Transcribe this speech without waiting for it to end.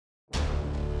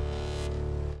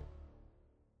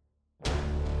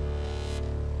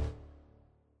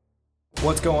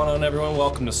What's going on, everyone?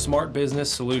 Welcome to Smart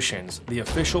Business Solutions, the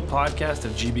official podcast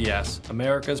of GBS,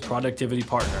 America's productivity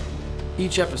partner.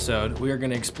 Each episode, we are going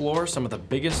to explore some of the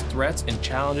biggest threats and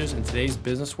challenges in today's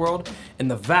business world and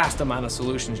the vast amount of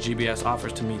solutions GBS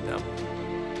offers to meet them.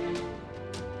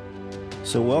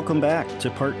 So welcome back to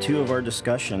part 2 of our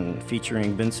discussion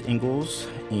featuring Vince Ingalls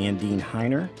and Dean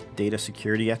Heiner, data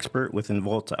security expert with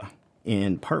Involta.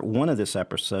 In part 1 of this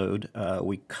episode,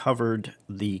 we covered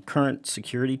the current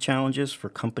security challenges for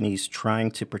companies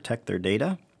trying to protect their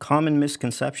data, common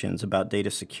misconceptions about data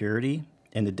security,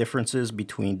 and the differences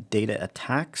between data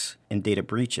attacks and data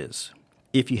breaches.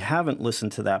 If you haven't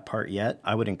listened to that part yet,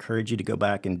 I would encourage you to go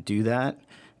back and do that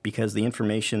because the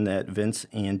information that Vince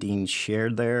and Dean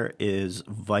shared there is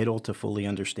vital to fully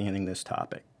understanding this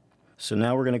topic. So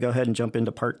now we're going to go ahead and jump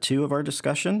into part 2 of our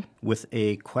discussion with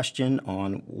a question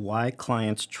on why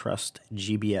clients trust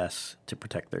GBS to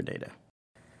protect their data.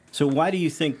 So why do you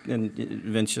think, and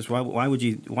Vince, just why do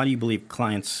you believe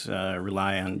clients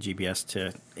rely on GBS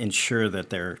to ensure that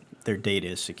their data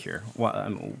is secure?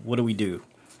 What do we do?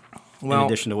 In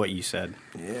addition to what you said?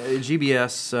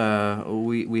 GBS,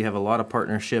 we have a lot of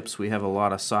partnerships. We have a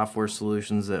lot of software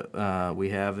solutions that we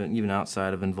have, and even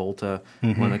outside of Involta,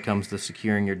 when it comes to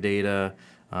securing your data,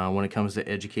 when it comes to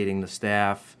educating the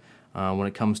staff, when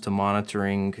it comes to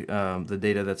monitoring the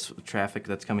data traffic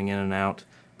that's coming in and out,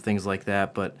 things like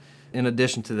that. But in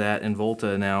addition to that,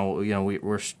 Involta now,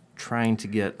 we're trying to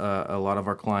get a lot of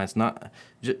our clients not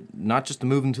just to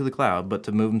move them to the cloud, but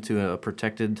to move them to a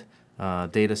protected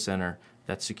data center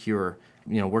that's secure.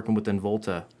 Working with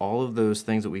Involta, all of those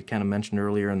things that we kind of mentioned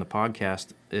earlier in the podcast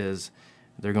is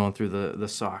they're going through the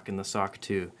SOC and the SOC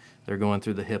 2. They're going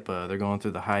through the HIPAA. They're going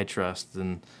through the high trust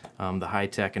and the high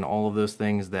tech and all of those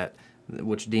things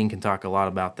which Dean can talk a lot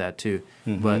about that too.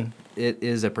 But it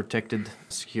is a protected,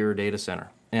 secure data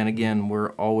center. And again,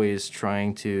 we're always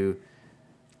trying to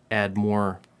add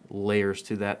more layers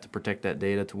to that to protect that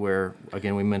data to where,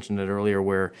 again, we mentioned it earlier,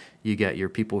 where you got your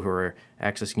people who are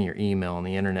accessing your email and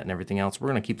the internet and everything else. We're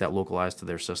going to keep that localized to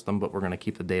their system, but we're going to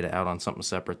keep the data out on something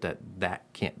separate that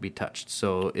can't be touched.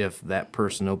 So if that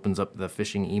person opens up the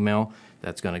phishing email,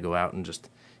 that's going to go out and just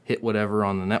hit whatever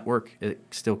on the network. It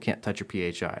still can't touch your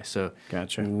PHI. So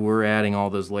Gotcha. We're adding all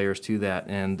those layers to that,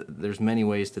 and there's many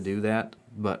ways to do that.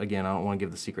 But again, I don't want to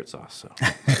give the secret sauce. So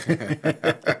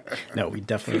No, we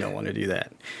definitely don't want to do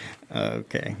that.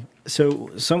 Okay.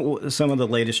 So some of the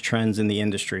latest trends in the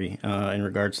industry in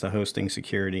regards to hosting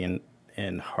security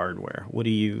and hardware. What do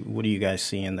you guys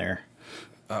see in there?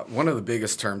 One of the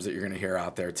biggest terms that you're going to hear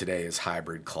out there today is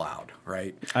hybrid cloud,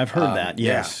 right? I've heard that,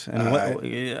 yes. Yeah.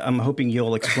 And I'm hoping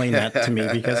you'll explain that to me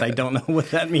because I don't know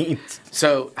what that means.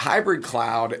 So hybrid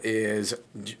cloud is,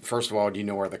 first of all, do you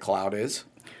know where the cloud is?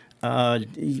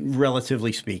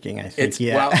 Relatively speaking, I think,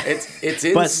 Well,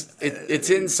 it's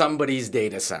in somebody's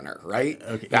data center, right?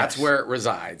 Okay, That's yes. where it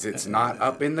resides. It's not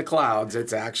up in the clouds.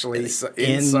 It's actually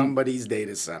in somebody's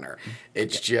data center.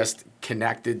 It's just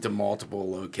connected to multiple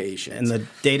locations. And the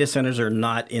data centers are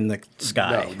not in the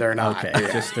sky. No, they're not.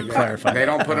 Okay, just to clarify. They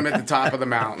don't put them at the top of the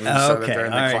mountain so that they're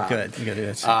in the all cloud. right,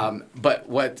 good. But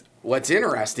what's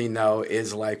interesting, though,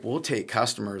 is like we'll take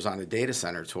customers on a data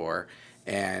center tour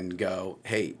and go,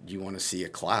 hey, do you want to see a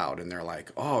cloud? And they're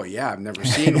like, oh, yeah, I've never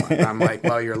seen one. And I'm like,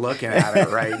 well, you're looking at it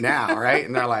right now, right?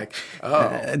 And they're like,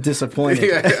 oh.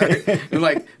 Disappointed. And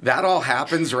like, that all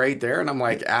happens right there? And I'm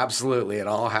like, absolutely, it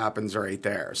all happens right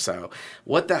there. So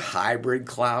what the hybrid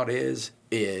cloud is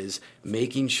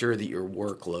making sure that your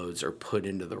workloads are put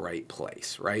into the right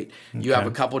place, right? Okay. You have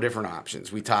a couple different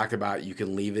options. We talked about you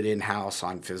can leave it in-house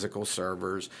on physical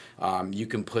servers. You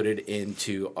can put it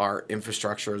into our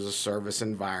infrastructure as a service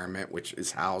environment, which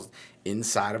is housed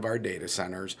inside of our data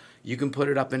centers. You can put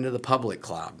it up into the public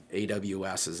cloud.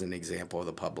 AWS is an example of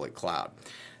the public cloud.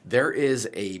 There is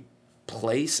a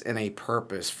place and a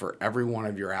purpose for every one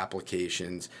of your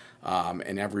applications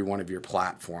and every one of your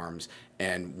platforms,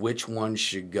 and which one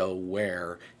should go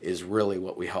where is really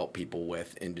what we help people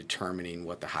with in determining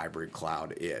what the hybrid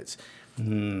cloud is.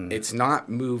 It's not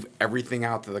move everything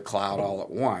out to the cloud all at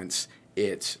once.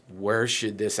 It's where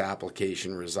should this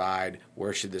application reside,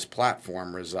 where should this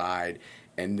platform reside,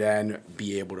 and then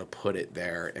be able to put it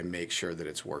there and make sure that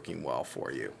it's working well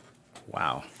for you.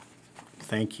 Wow.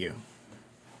 Thank you.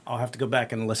 I'll have to go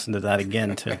back and listen to that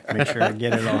again to make sure I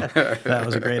get it all. That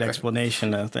was a great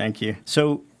explanation. Thank you.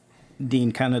 So,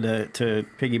 Dean, kind of to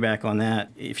piggyback on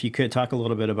that, if you could talk a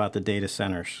little bit about the data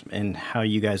centers and how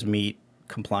you guys meet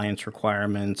compliance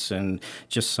requirements and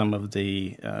just some of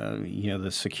the,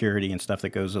 the security and stuff that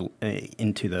goes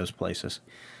into those places.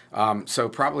 So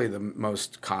probably the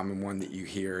most common one that you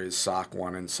hear is SOC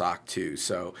 1 and SOC 2.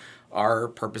 So our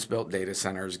purpose-built data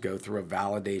centers go through a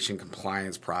validation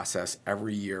compliance process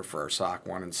every year for our SOC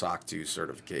 1 and SOC 2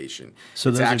 certification.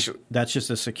 So that's just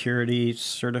a security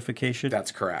certification?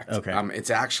 That's correct. Okay. It's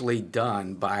actually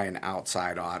done by an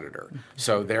outside auditor.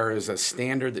 So there is a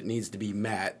standard that needs to be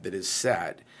met that is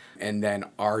set, and then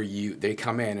they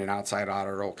come in, an outside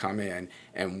auditor will come in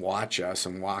and watch us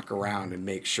and walk around and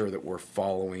make sure that we're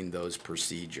following those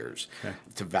procedures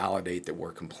to validate that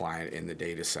we're compliant in the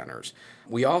data centers.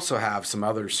 We also have some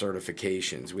other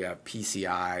certifications. We have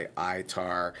PCI,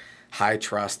 ITAR,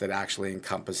 HITRUST that actually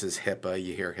encompasses HIPAA.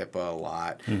 You hear HIPAA a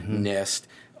lot. NIST,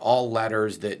 all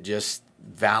letters that just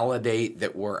validate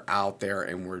that we're out there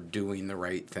and we're doing the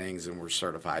right things and we're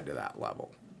certified to that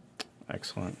level.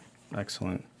 Excellent.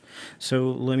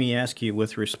 So let me ask you,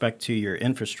 with respect to your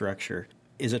infrastructure,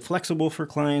 is it flexible for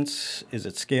clients? Is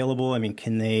it scalable? I mean,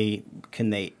 can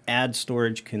they add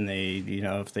storage? Can they,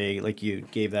 if they, like you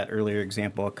gave that earlier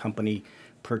example, a company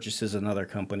purchases another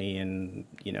company and,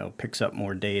 picks up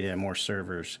more data and more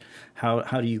servers. How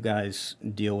do you guys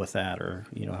deal with that, or,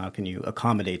 how can you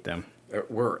accommodate them?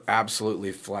 We're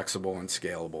absolutely flexible and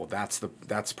scalable.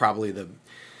 That's probably the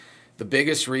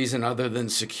biggest reason, other than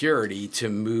security, to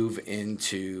move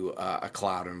into a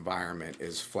cloud environment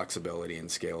is flexibility and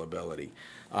scalability.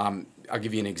 I'll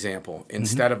give you an example.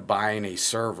 Instead of buying a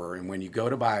server, and when you go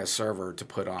to buy a server to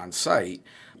put on site,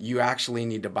 you actually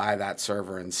need to buy that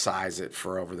server and size it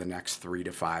for over the next 3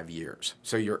 to 5 years.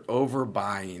 So you're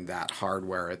overbuying that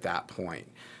hardware at that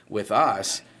point. With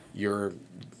us,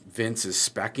 Vince is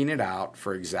speccing it out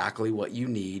for exactly what you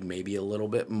need, maybe a little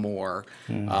bit more,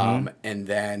 and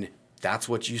then that's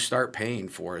what you start paying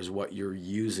for, is what you're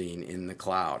using in the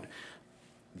cloud.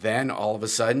 Then all of a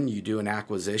sudden you do an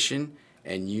acquisition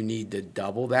and you need to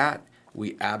double that.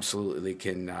 We absolutely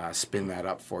can spin that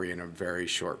up for you in a very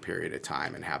short period of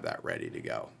time and have that ready to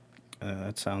go.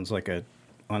 That sounds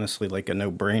honestly like a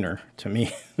no-brainer to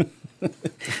me.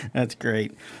 That's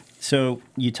great. So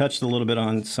you touched a little bit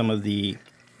on some of the,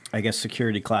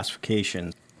 security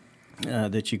classifications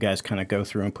that you guys kind of go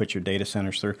through and put your data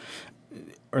centers through.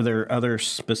 Are there other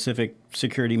specific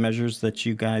security measures that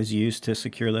you guys use to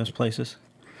secure those places?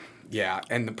 Yeah,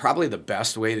 and probably the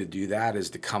best way to do that is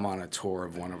to come on a tour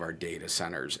of one of our data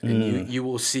centers, and you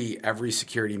will see every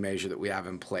security measure that we have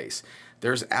in place.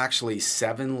 There's actually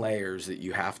 7 layers that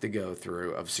you have to go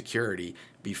through of security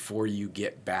before you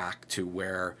get back to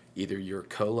where either you're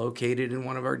co-located in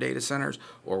one of our data centers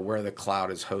or where the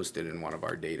cloud is hosted in one of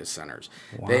our data centers.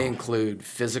 Wow. They include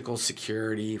physical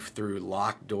security through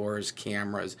locked doors,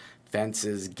 cameras,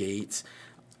 fences, gates,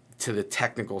 to the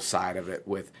technical side of it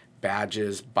with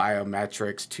badges,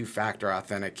 biometrics, two-factor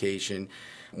authentication.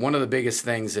 One of the biggest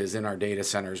things is in our data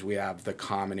centers, we have the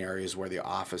common areas where the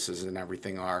offices and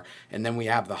everything are, and then we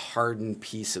have the hardened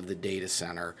piece of the data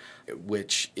center,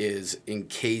 which is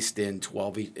encased in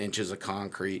 12 inches of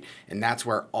concrete, and that's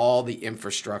where all the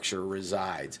infrastructure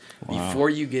resides. Wow. Before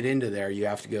you get into there, you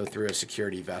have to go through a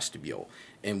security vestibule,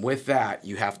 and with that,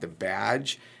 you have to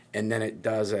badge, and then it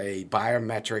does a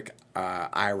biometric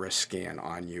iris scan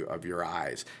on you of your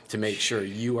eyes to make sure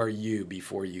you are you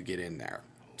before you get in there.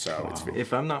 So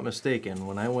if I'm not mistaken,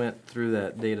 when I went through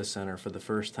that data center for the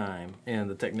first time, and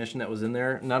the technician that was in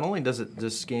there, not only does it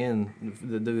just do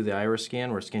the iris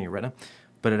scan, where it scans your retina,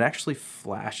 but it actually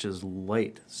flashes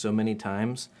light so many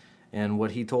times. And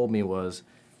what he told me was,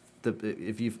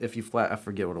 if you I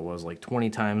forget what it was, like 20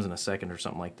 times in a second or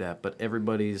something like that. But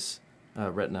everybody's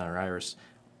retina or iris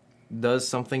does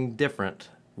something different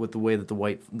with the way that the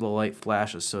light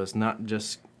flashes. So it's not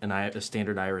just a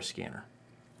standard iris scanner.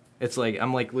 It's like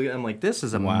I'm like this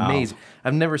is amazing. Wow.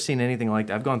 I've never seen anything like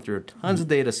that. I've gone through tons of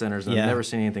data centers and I've never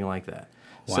seen anything like that.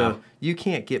 Wow. So you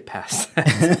can't get past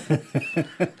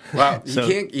that. Well,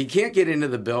 you can't get into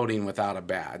the building without a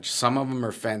badge. Some of them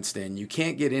are fenced in. You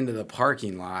can't get into the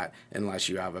parking lot unless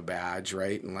you have a badge,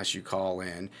 right? Unless you call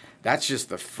in. That's just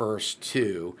the first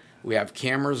 2. We have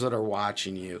cameras that are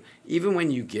watching you. Even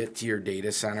when you get to your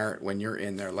data center, when you're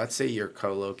in there, let's say you're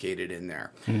co-located in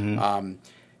there,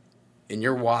 and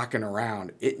you're walking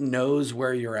around, it knows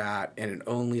where you're at, and it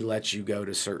only lets you go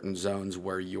to certain zones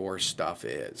where your stuff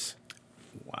is.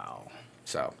 Wow.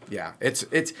 So, yeah, it's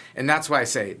and that's why I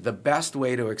say the best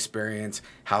way to experience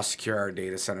how secure our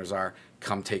data centers are,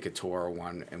 come take a tour of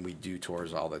one, and we do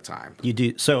tours all the time. You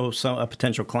do? So a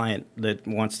potential client that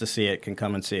wants to see it can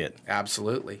come and see it?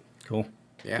 Absolutely. Cool.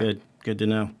 Yeah. Good to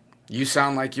know. You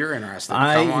sound like you're interested.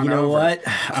 You know what?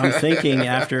 I'm thinking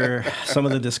after some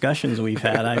of the discussions we've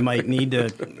had, I might need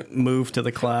to move to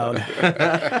the cloud.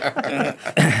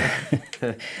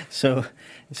 So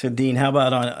Dean, how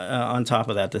about on top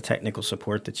of that, the technical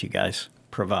support that you guys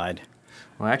provide?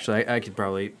 Well, actually, I could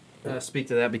probably speak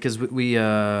to that because we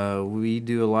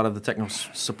do a lot of the technical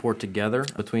support together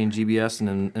between GBS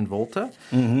and Involta.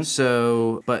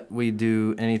 So, but we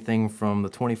do anything from the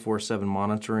 24/7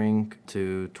 monitoring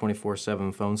to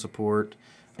 24/7 phone support.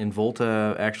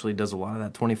 Involta actually does a lot of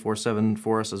that 24/7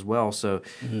 for us as well. So,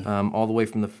 all the way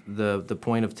from the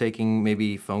point of taking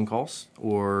maybe phone calls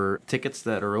or tickets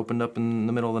that are opened up in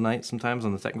the middle of the night, sometimes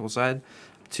on the technical side,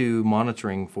 to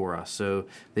monitoring for us. So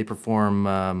they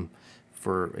perform,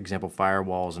 for example,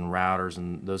 firewalls and routers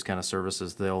and those kind of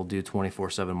services. They'll do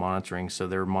 24/7 monitoring. So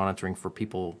they're monitoring for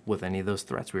people with any of those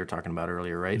threats we were talking about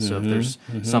earlier, right? So if there's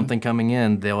something coming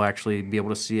in, they'll actually be able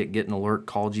to see it, get an alert,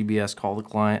 call GBS, call the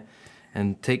client,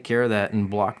 and take care of that and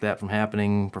block that from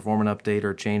happening, perform an update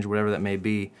or change, whatever that may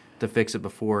be, to fix it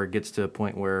before it gets to a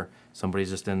point where somebody's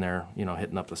just in there,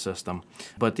 hitting up the system.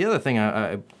 But the other thing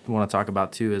I want to talk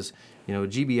about too is,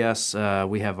 GBS,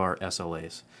 we have our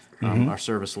SLAs, our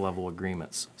service level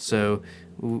agreements. So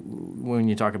when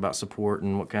you talk about support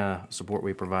and what kind of support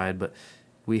we provide, but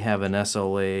we have an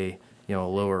SLA,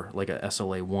 lower, like a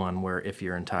SLA 1, where if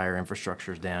your entire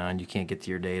infrastructure is down, you can't get to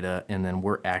your data, and then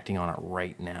we're acting on it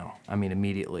right now. I mean,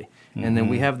 immediately. And then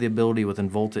we have the ability with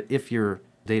Involta, if your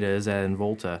data is at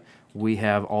Involta, we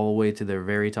have all the way to their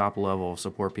very top level of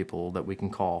support people that we can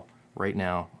call right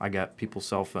now. I got people's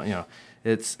cell phone,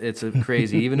 it's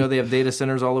crazy. Even though they have data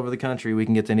centers all over the country, we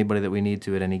can get to anybody that we need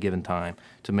to at any given time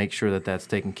to make sure that that's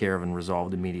taken care of and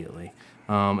resolved immediately.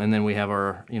 And then we have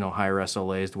our, higher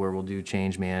SLAs to where we'll do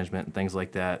change management and things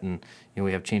like that. And,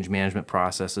 we have change management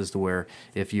processes to where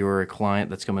if you're a client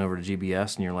that's coming over to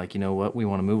GBS and you're like, what, we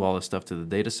want to move all this stuff to the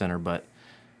data center, but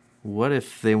what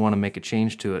if they want to make a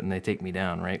change to it and they take me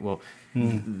down, right? Well,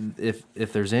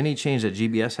 if there's any change that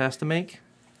GBS has to make,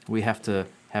 we have to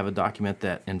have a document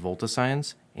that Involta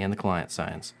signs and the client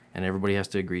signs, and everybody has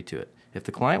to agree to it. If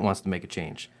the client wants to make a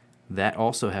change, that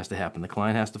also has to happen. The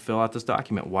client has to fill out this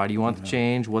document. Why do you want the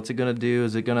change? What's it going to do?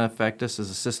 Is it going to affect us? Is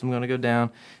the system going to go down?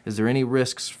 Is there any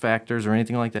risks, factors, or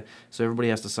anything like that? So everybody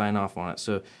has to sign off on it.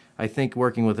 So I think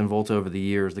working with Involta over the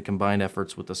years, the combined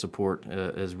efforts with the support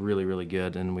is really, really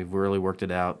good, and we've really worked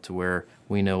it out to where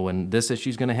we know when this issue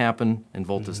is going to happen,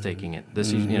 Involta's taking it.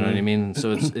 This, you know what I mean?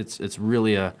 So it's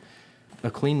really a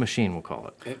clean machine, we'll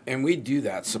call it. And we do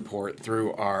that support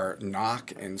through our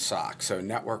NOC and SOC, so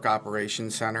Network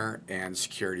Operations Center and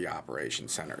Security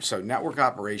Operations Center. So Network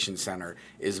Operations Center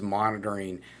is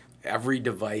monitoring every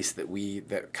device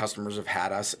that customers have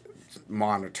had us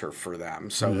monitor for them.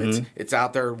 So it's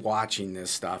out there watching this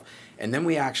stuff. And then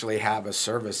we actually have a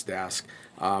service desk,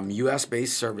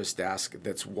 US-based service desk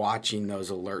that's watching those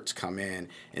alerts come in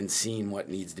and seeing what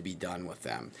needs to be done with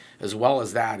them. As well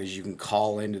as that, is you can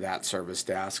call into that service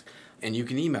desk and you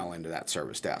can email into that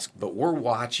service desk. But we're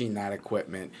watching that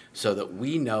equipment so that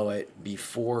we know it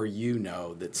before you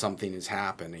know that something is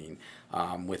happening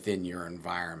within your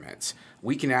environments.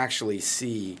 We can actually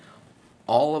see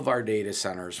all of our data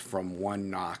centers from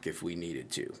one NOC if we needed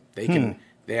to.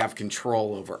 They have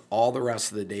control over all the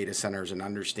rest of the data centers and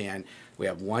understand we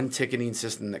have one ticketing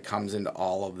system that comes into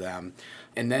all of them.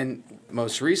 And then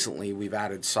most recently, we've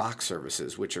added SOC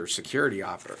services, which are Security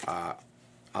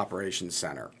Operations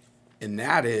Center. And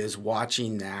that is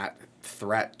watching that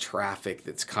threat traffic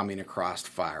that's coming across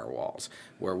firewalls,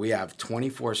 where we have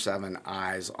 24/7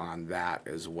 eyes on that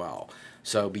as well.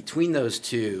 So between those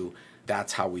two,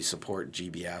 that's how we support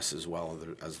GBS as well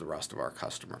as the rest of our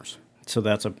customers. So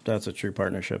that's a true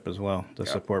partnership as well, the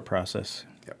support process.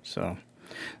 Yep.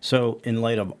 So in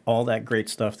light of all that great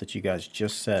stuff that you guys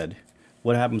just said,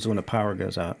 what happens when the power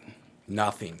goes out?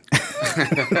 Nothing.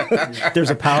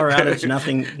 There's a power outage,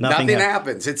 nothing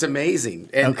happens. It's amazing.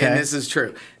 And this is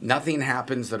true. Nothing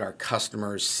happens that our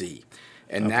customers see.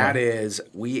 And that is,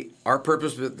 our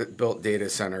purpose-built data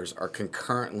centers are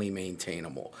concurrently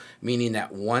maintainable, meaning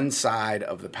that one side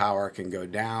of the power can go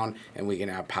down and we can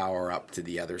have power up to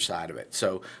the other side of it.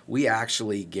 So we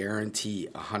actually guarantee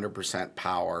 100%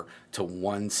 power to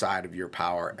one side of your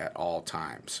power at all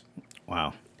times.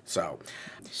 Wow. So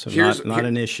not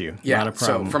an issue, not a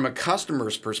problem. So from a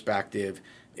customer's perspective,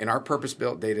 in our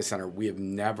purpose-built data center, we have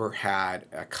never had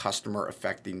a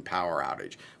customer-affecting power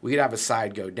outage. We could have a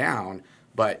side go down,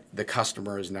 but the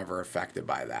customer is never affected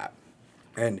by that.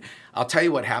 And I'll tell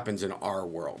you what happens in our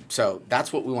world. So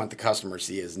that's what we want the customer to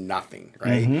see is nothing,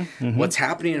 right? What's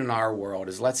happening in our world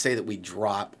is, let's say that we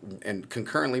drop, and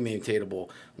concurrently maintainable,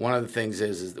 one of the things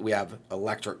is that we have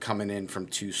electric coming in from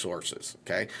two sources,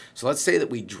 okay? So let's say that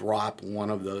we drop one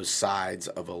of those sides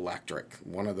of electric,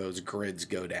 one of those grids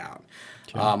go down.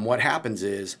 What happens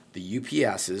is the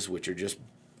UPSs, which are just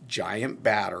giant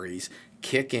batteries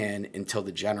kick in until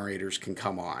the generators can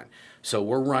come on. So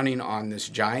we're running on this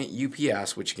giant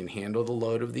UPS, which can handle the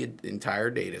load of the entire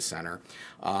data center,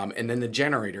 and then the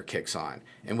generator kicks on.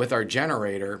 And with our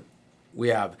generator, we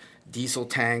have diesel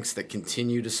tanks that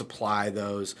continue to supply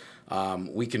those.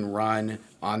 We can run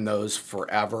on those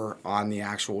forever on the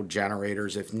actual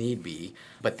generators if need be,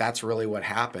 but that's really what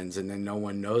happens, and then no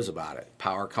one knows about it.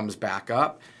 Power comes back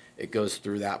up, it goes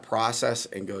through that process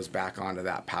and goes back onto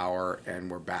that power,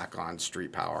 and we're back on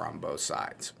street power on both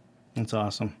sides. That's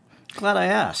awesome. Glad I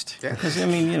asked. Yeah. Because, I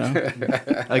mean, you know.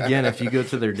 Again, if you go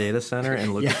to their data center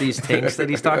and look at these tanks that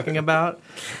he's talking about,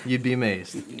 you'd be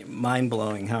amazed.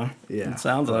 Mind-blowing, huh? Yeah. It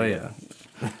sounds Oh, like yeah.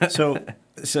 it.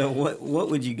 So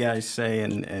what would you guys say,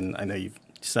 and I know you've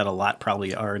said a lot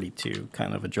probably already to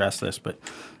kind of address this, but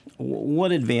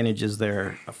what advantage is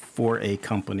there for a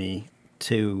company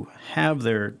to have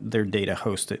their data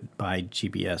hosted by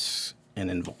GBS and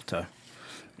Involta?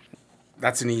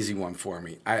 That's an easy one for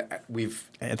me. I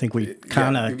think we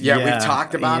kind of we've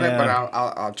talked about it, but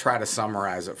I'll try to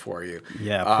summarize it for you.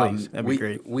 Yeah, please. That'd be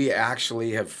great. We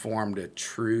actually have formed a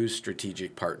true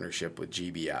strategic partnership with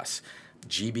GBS.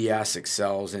 GBS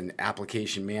excels in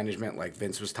application management, like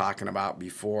Vince was talking about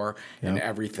before, and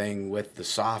everything with the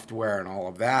software and all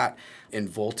of that.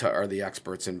 Involta are the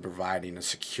experts in providing a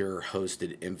secure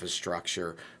hosted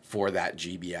infrastructure for that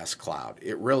GBS cloud.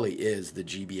 It really is the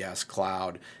GBS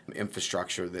cloud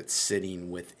infrastructure that's sitting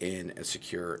within a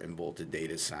secure Involta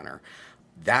data center.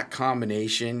 That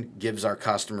combination gives our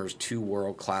customers two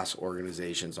world-class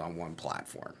organizations on one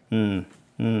platform.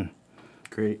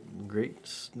 Great.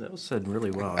 That was said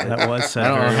really well. That was said I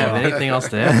don't very have well. anything else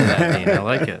to add to that, Dean. I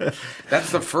like it.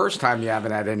 That's the first time you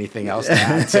haven't had anything else to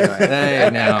add to it. Hey,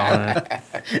 now.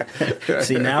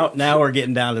 See, now we're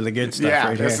getting down to the good stuff Yeah,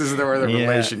 right this here. is where the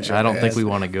relationship I don't think is. we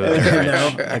want to go there. No?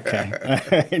 Okay. All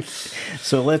right.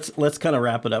 So let's kind of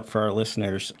wrap it up for our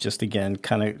listeners. Just again,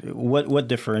 kind of what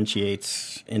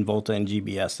differentiates Involta and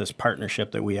GBS, this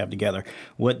partnership that we have together?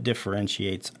 What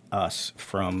differentiates us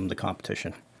from the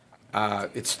competition?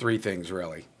 It's three things,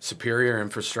 really. Superior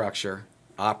infrastructure,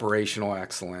 operational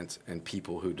excellence, and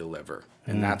people who deliver.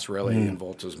 And that's really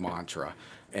Involta's mantra.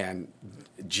 And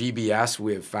GBS,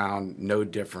 we have found no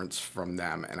difference from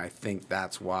them. And I think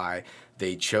that's why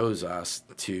they chose us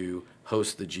to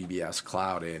host the GBS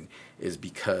cloud in, is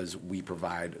because we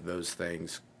provide those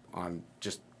things on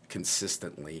just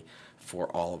consistently for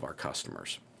all of our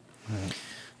customers.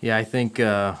 Yeah, I think,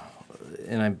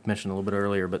 and I mentioned a little bit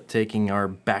earlier, but taking our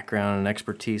background and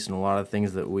expertise in a lot of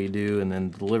things that we do and then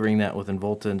delivering that with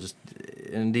Involta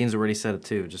and Dean's already said it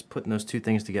too, just putting those two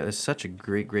things together. It's such a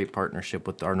great partnership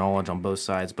with our knowledge on both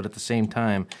sides, but at the same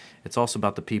time, it's also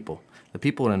about the people. The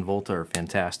people at Involta are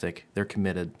fantastic. They're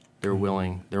committed. They're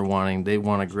willing. They're wanting. They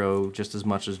want to grow just as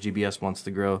much as GBS wants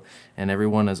to grow, and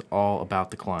everyone is all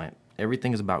about the client.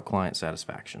 Everything is about client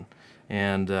satisfaction.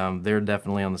 And they're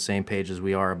definitely on the same page as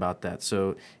we are about that.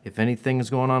 So if anything is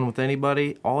going on with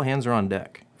anybody, all hands are on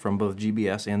deck from both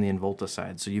GBS and the Involta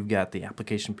side. So you've got the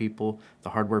application people,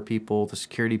 the hardware people, the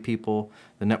security people,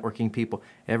 the networking people.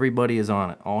 Everybody is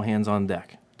on it, all hands on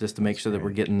deck, just to make sure that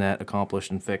we're getting that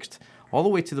accomplished and fixed. All the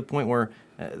way to the point where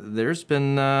there's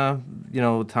been a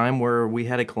time where we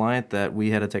had a client that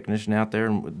we had a technician out there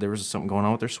and there was something going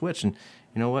on with their switch. And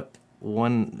you know what?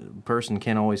 One person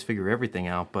can't always figure everything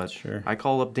out, but Sure. I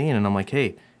call up Dean and I'm like,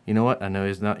 hey, you know what? I know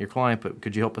he's not your client, but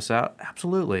could you help us out?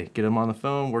 Absolutely. Get him on the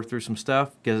phone, work through some stuff,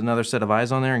 get another set of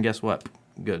eyes on there, and guess what?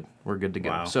 Good. We're good to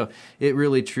go. Wow. So it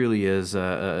really, truly is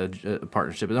a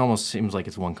partnership. It almost seems like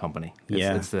it's one company.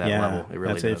 It's to that level. It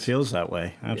really does. It feels that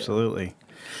way. Absolutely.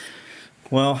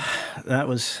 Well, that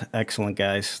was excellent,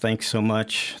 guys. Thanks so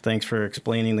much. Thanks for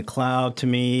explaining the cloud to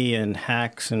me and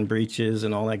hacks and breaches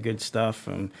and all that good stuff.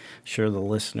 I'm sure the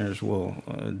listeners will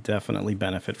definitely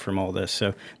benefit from all this.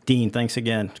 So, Dean, thanks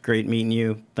again. It's great meeting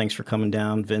you. Thanks for coming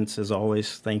down. Vince, as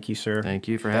always, thank you, sir. Thank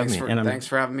you for having me. Thanks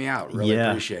for having me out. Really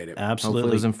appreciate it. Absolutely.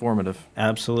 Hopefully it was informative.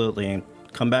 Absolutely. And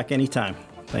come back anytime.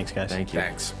 Thanks, guys. Thank you.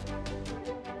 Thanks.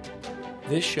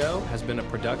 This show has been a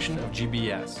production of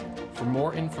GBS. For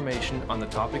more information on the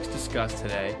topics discussed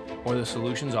today or the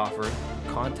solutions offered,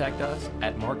 contact us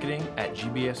at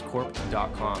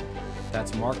marketing@gbscorp.com.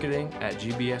 That's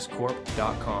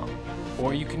marketing@gbscorp.com.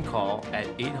 Or you can call at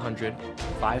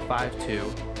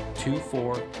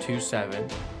 800-552-2427.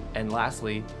 And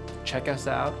lastly, check us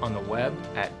out on the web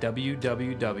at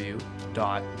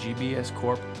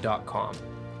www.gbscorp.com.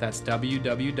 That's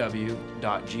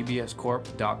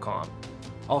www.gbscorp.com.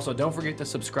 Also, don't forget to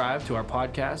subscribe to our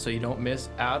podcast so you don't miss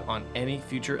out on any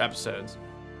future episodes.